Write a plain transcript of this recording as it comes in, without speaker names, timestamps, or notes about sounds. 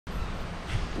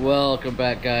Welcome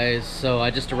back, guys. So I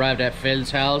just arrived at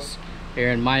Finn's house here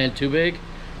in Mayan Tubig,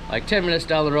 like 10 minutes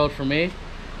down the road from me.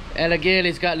 And again,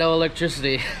 he's got no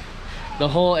electricity. The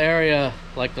whole area,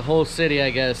 like the whole city, I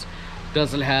guess,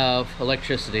 doesn't have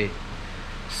electricity.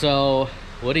 So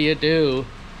what do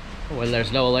when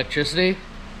there's no electricity?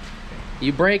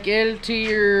 You break into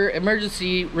your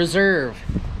emergency reserve.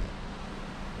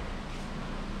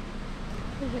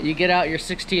 You get out your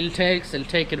 16 tanks and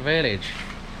take advantage.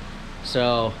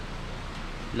 So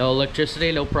no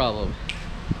electricity, no problem.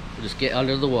 Just get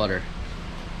under the water.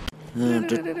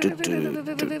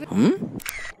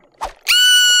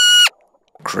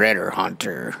 Critter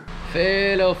hunter.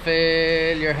 Phil, oh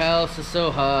Phil, your house is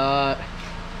so hot.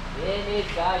 Hey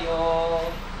Phil.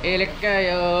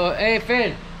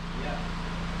 Yeah.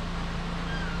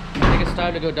 I think it's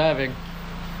time to go diving.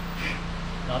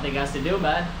 Nothing else to do,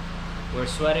 man. We're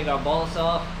sweating our balls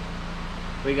off.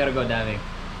 We gotta go diving.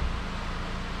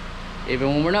 Even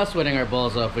when we're not sweating our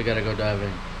balls off, we gotta go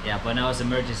diving. Yeah, but now it's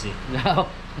emergency. Now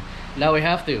we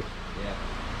have to. Yeah.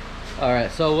 All right.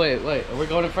 So wait. Are we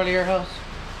going in front of your house?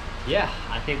 Yeah,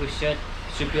 I think we should.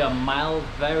 Should be a mild,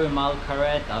 very mild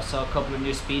current. I saw a couple of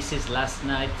new species last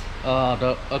night.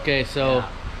 Oh, okay. So yeah.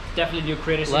 Definitely new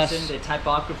critter season. The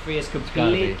typography is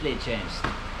completely changed.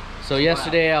 So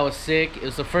yesterday I was sick. It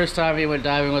was the first time he went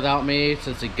diving without me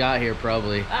since he got here,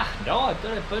 probably. No, I've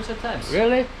done it a bunch of times.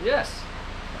 Really? Yes.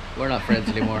 We're not friends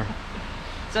anymore.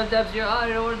 Sometimes you're, I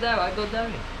don't want to dive, I go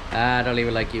diving. I don't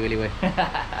even like you anyway.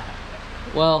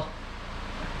 Well,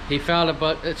 he found a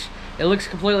but it looks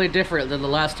completely different than the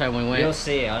last time we went. You'll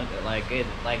see, like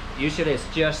usually it's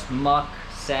just muck,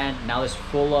 sand. Now it's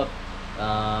full of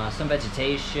some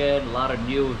vegetation, a lot of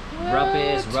new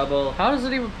rubble. How is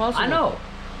it even possible? I know.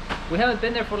 We haven't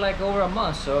been there for like over a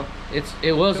month, so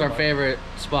it was our favorite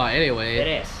spot anyway. It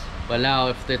is. But now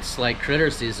if it's like critter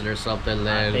season or something,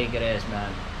 then I think it is, man.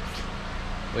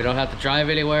 We don't have to drive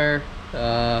anywhere.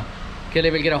 Can't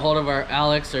even get a hold of our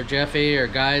Alex or Jeffy or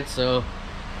guide, so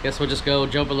guess we'll just go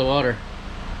jump in the water.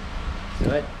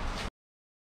 Do it.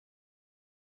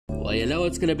 Well, you know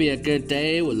it's gonna be a good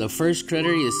day when the first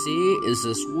critter you see is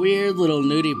this weird little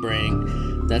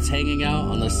nudibranch that's hanging out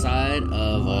on the side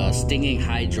of a stinging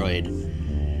hydroid.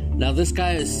 Now this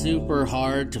guy is super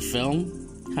hard to film.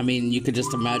 I mean, you could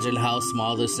just imagine how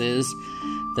small this is.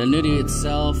 The nudie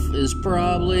itself is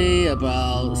probably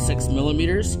about 6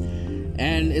 millimeters,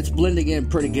 and it's blending in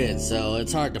pretty good, so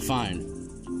it's hard to find.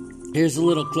 Here's a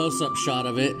little close-up shot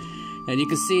of it, and you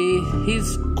can see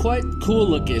he's quite cool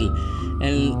looking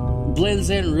and blends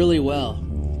in really well.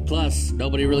 Plus,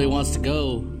 nobody really wants to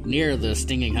go near the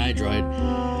stinging hydroid.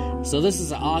 So this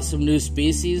is an awesome new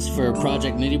species for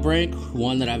Project Nudibranch,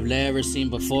 one that I've never seen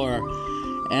before,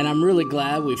 and I'm really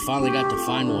glad we finally got to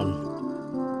find one.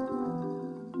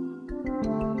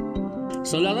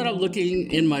 So now that I'm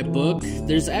looking in my book,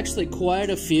 there's actually quite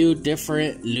a few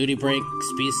different nudibranch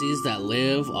species that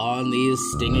live on these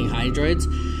stinging hydroids.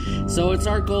 So it's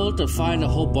our goal to find a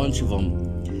whole bunch of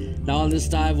them. Now on this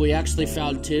dive, we actually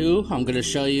found 2. I'm going to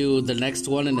show you the next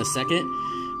one in a second.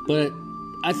 But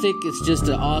I think it's just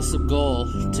an awesome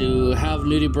goal to have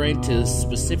nudibranch to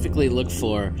specifically look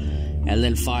for and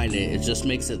then find it. It just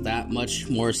makes it that much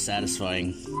more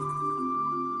satisfying.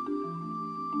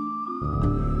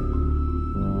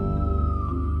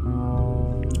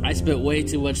 I spent way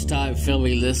too much time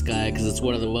filming this guy because it's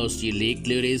one of the most unique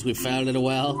nudies we found in a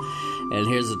while. And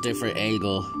here's a different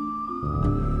angle.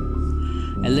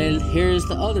 And then here's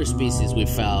the other species we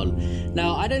found.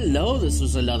 Now, I didn't know this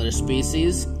was another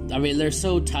species. I mean, they're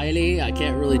so tiny, I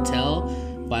can't really tell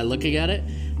by looking at it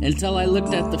until I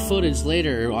looked at the footage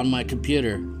later on my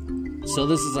computer. So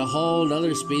this is a whole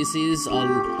other species on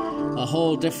a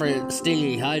whole different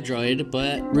stinging hydroid,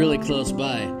 but really close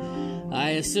by.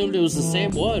 I assumed it was the same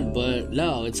one, but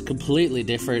no, it's completely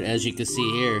different, as you can see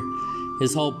here.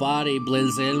 His whole body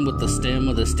blends in with the stem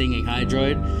of the stinging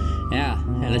hydroid. Yeah,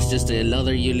 and it's just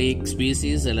another unique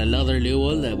species and another new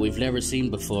one that we've never seen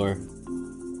before.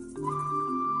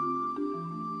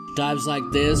 Dives like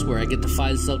this, where I get to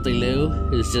find something new,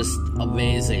 is just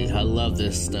amazing. I love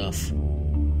this stuff.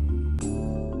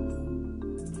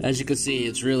 As you can see,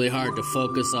 it's really hard to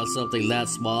focus on something that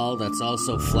small that's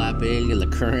also flapping in the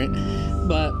current,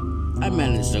 but I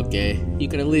managed okay. You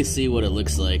can at least see what it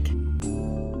looks like.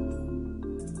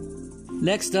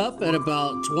 Next up, at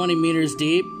about 20 meters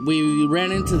deep, we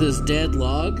ran into this dead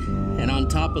log, and on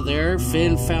top of there,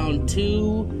 Finn found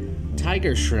 2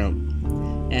 tiger shrimp.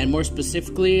 And more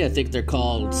specifically, I think they're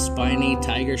called spiny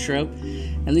tiger shrimp.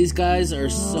 And these guys are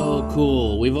so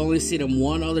cool. We've only seen them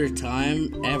one other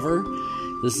time ever.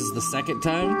 This is the second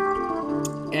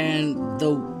time. And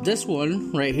the This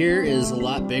one right here is a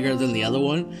lot bigger than the other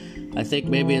one. I think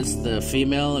maybe it's the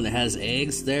female and it has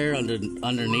eggs there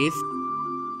underneath.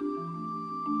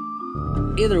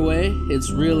 Either way,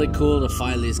 it's really cool to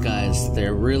find these guys.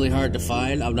 They're really hard to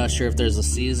find. I'm not sure if there's a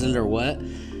season or what,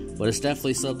 but it's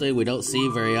definitely something we don't see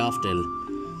very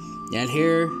often. And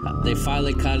here, they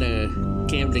finally kind of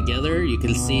came together. You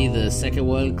can see the second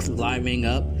one climbing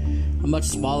up, a much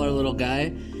smaller little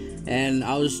guy, and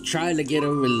I was trying to get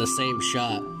him in the same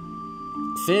shot.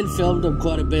 Finn filmed him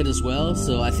quite a bit as well,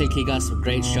 so I think he got some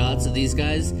great shots of these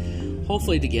guys.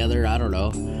 Hopefully together, I don't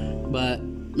know. But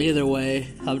either way,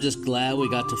 I'm just glad we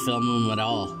got to film them at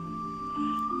all.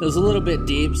 It was a little bit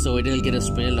deep, so we didn't get to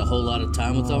spend a whole lot of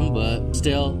time with them, but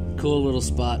still, cool little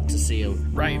spot to see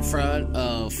them. Right in front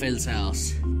of Finn's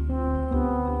house.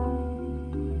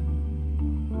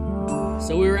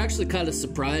 So we were actually kind of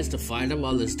surprised to find them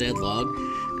on this dead log,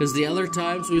 because the other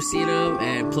times we've seen them,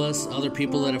 and plus other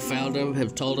people that have found them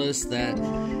have told us that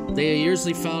they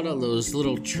usually found on those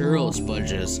little churro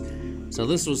sponges. So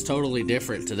this was totally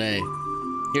different today.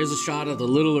 Here's a shot of the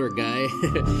littler guy.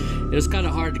 It was kind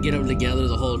of hard to get them together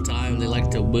the whole time. They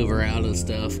like to move around and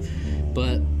stuff.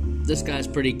 But this guy's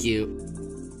pretty cute.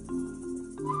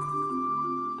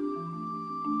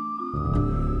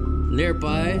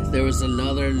 Nearby, there was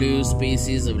another new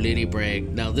species of nudibranch.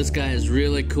 Now this guy is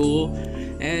really cool,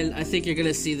 and I think you're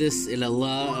gonna see this in a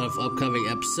lot of upcoming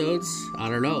episodes. I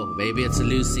don't know, maybe it's a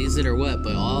new season or what,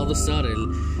 but all of a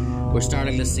sudden, we're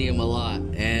starting to see him a lot.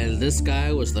 And this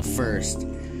guy was the first.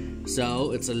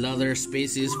 So it's another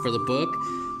species for the book.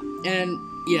 And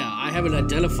yeah, I haven't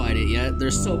identified it yet.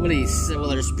 There's so many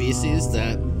similar species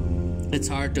that it's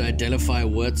hard to identify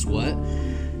what's what.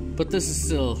 But this is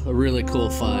still a really cool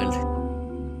find.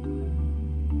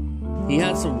 He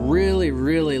had some really,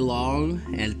 really long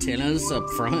antennas up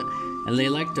front, and they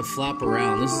like to flap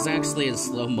around. This is actually in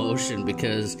slow motion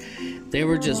because they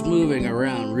were just moving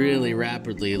around really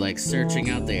rapidly, like searching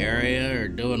out the area or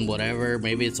doing whatever.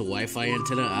 Maybe it's a Wi-Fi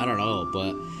antenna, I don't know,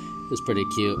 but it's pretty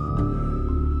cute.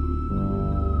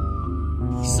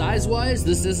 Size-wise,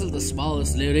 this isn't the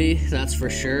smallest nudie, that's for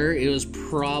sure. It was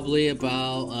probably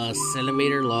about a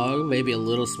centimeter long, maybe a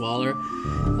little smaller.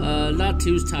 Not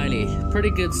too tiny.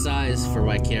 Pretty good size for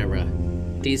my camera.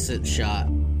 Decent shot.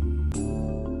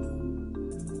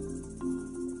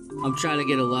 I'm trying to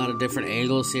get a lot of different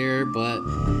angles here, but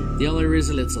the only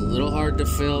reason it's a little hard to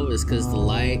film is because the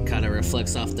light kind of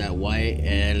reflects off that white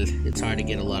and it's hard to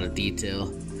get a lot of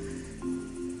detail.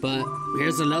 But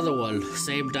here's another one.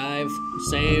 Same dive,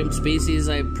 same species,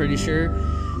 I'm pretty sure,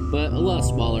 but a lot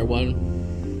smaller one.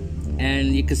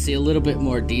 And you can see a little bit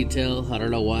more detail. I don't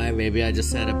know why. Maybe I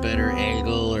just had a better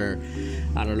angle, or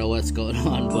I don't know what's going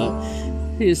on,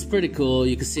 but it's pretty cool.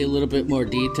 You can see a little bit more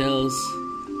details.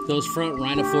 Those front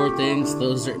rhinophore things,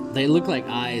 they look like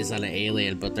eyes on an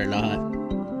alien, but they're not.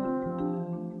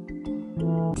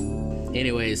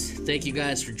 Anyways, thank you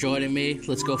guys for joining me.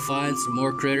 Let's go find some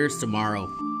more critters tomorrow.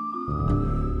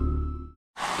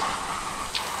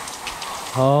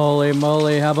 Holy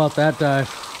moly, how about that dive?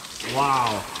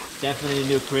 Wow, definitely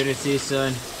new critter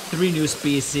season. 3 new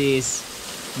species.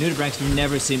 Nudibranchs we've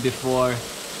never seen before.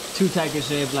 2 tiger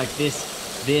shaped like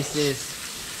this. This is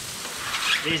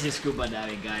scuba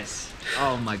diving, guys.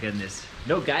 Oh my goodness.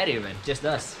 No guide even, just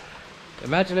us.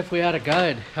 Imagine if we had a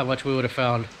guide, how much we would have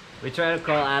found. We try to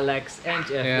call Alex and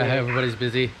Jeff. Yeah, everybody's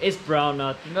busy. It's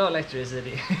brownout, no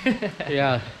electricity.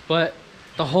 Yeah, but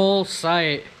the whole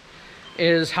site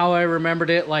is how I remembered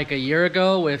it like a year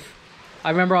ago. I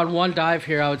remember on one dive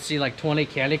here I would see like 20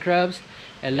 candy crabs,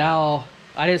 and now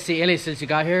I didn't see any since you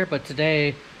got here, but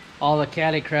today all the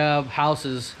candy crab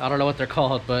houses, I don't know what they're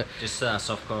called, but just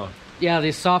soft coral. Yeah,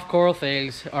 these soft coral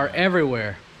things are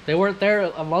everywhere. They weren't there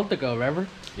a month ago, remember?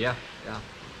 Yeah.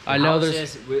 I know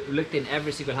there's. We looked in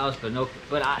every single house, but no.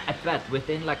 But I bet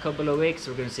within like a couple of weeks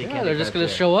we're gonna see. Yeah, they're just gonna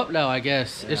show up now, I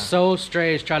guess. Yeah. It's so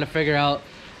strange trying to figure out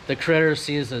the critter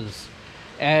seasons.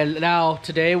 And now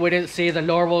today we didn't see the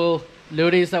normal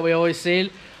nudies that we always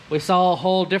see. We saw a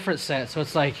whole different set. So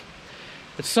it's like,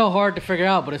 it's so hard to figure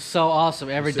out, but it's so awesome.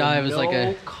 Every dive is like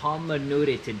a common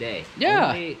nudie today. Yeah.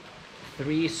 Only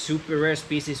 3 super rare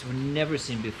species we've never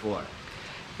seen before.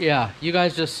 Yeah, you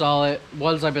guys just saw it.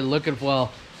 Ones I've been looking for.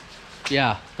 Well,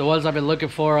 yeah, the ones I've been looking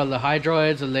for are the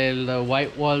hydroids, and then the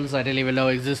white ones I didn't even know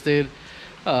existed.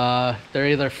 They're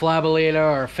either flabellina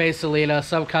or facelina,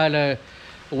 some kind of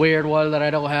weird one that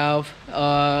I don't have.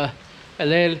 And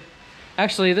then,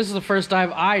 actually, this is the first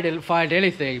time I didn't find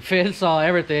anything. Finn saw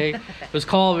everything, was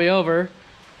calling me over,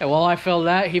 and while I filmed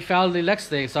that, he found the next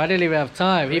thing, so I didn't even have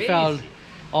time. Crazy. He found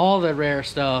all the rare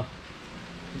stuff.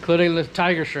 Including the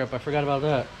tiger shrimp. I forgot about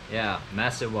that. Yeah,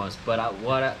 massive ones. But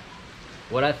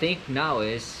what I think now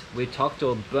is we talked to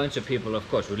a bunch of people. Of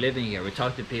course, we're living here. We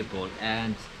talk to people,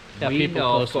 and Yeah, we people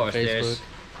know, of post on course, there's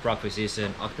Facebook. rockfish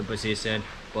season, octopus season,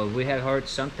 but we have heard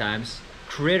sometimes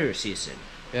critter season.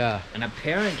 Yeah. And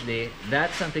apparently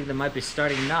that's something that might be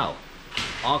starting now,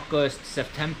 August,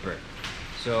 September.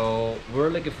 So we're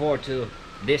looking forward to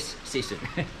this season.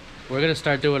 We're gonna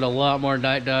start doing a lot more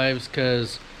night dives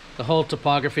because the whole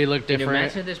topography looked Can you different.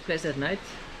 imagine this place at night?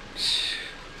 It's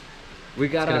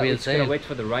gonna be It's gonna insane. wait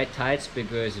for the right tides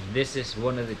because this is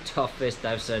one of the toughest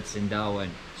dive sites in Dauin.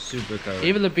 Super curvy.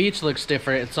 Even the beach looks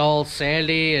different. It's all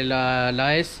sandy and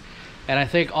nice. And I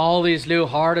think all these new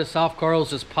hard and soft corals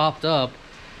just popped up.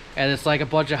 And it's like a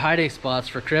bunch of hiding spots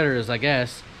for critters, I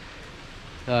guess.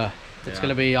 It's Yeah.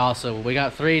 gonna be awesome. We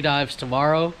got 3 dives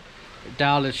tomorrow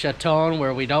down in Chaton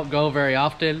where we don't go very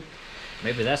often.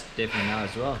 Maybe that's different now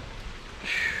as well.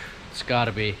 It's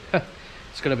gotta be.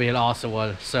 It's gonna be an awesome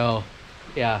one. So,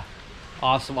 yeah,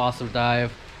 awesome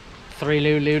dive. 3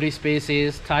 new nudie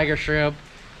species, tiger shrimp.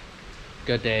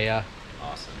 Good day, yeah.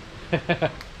 Awesome.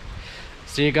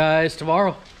 See you guys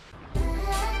tomorrow.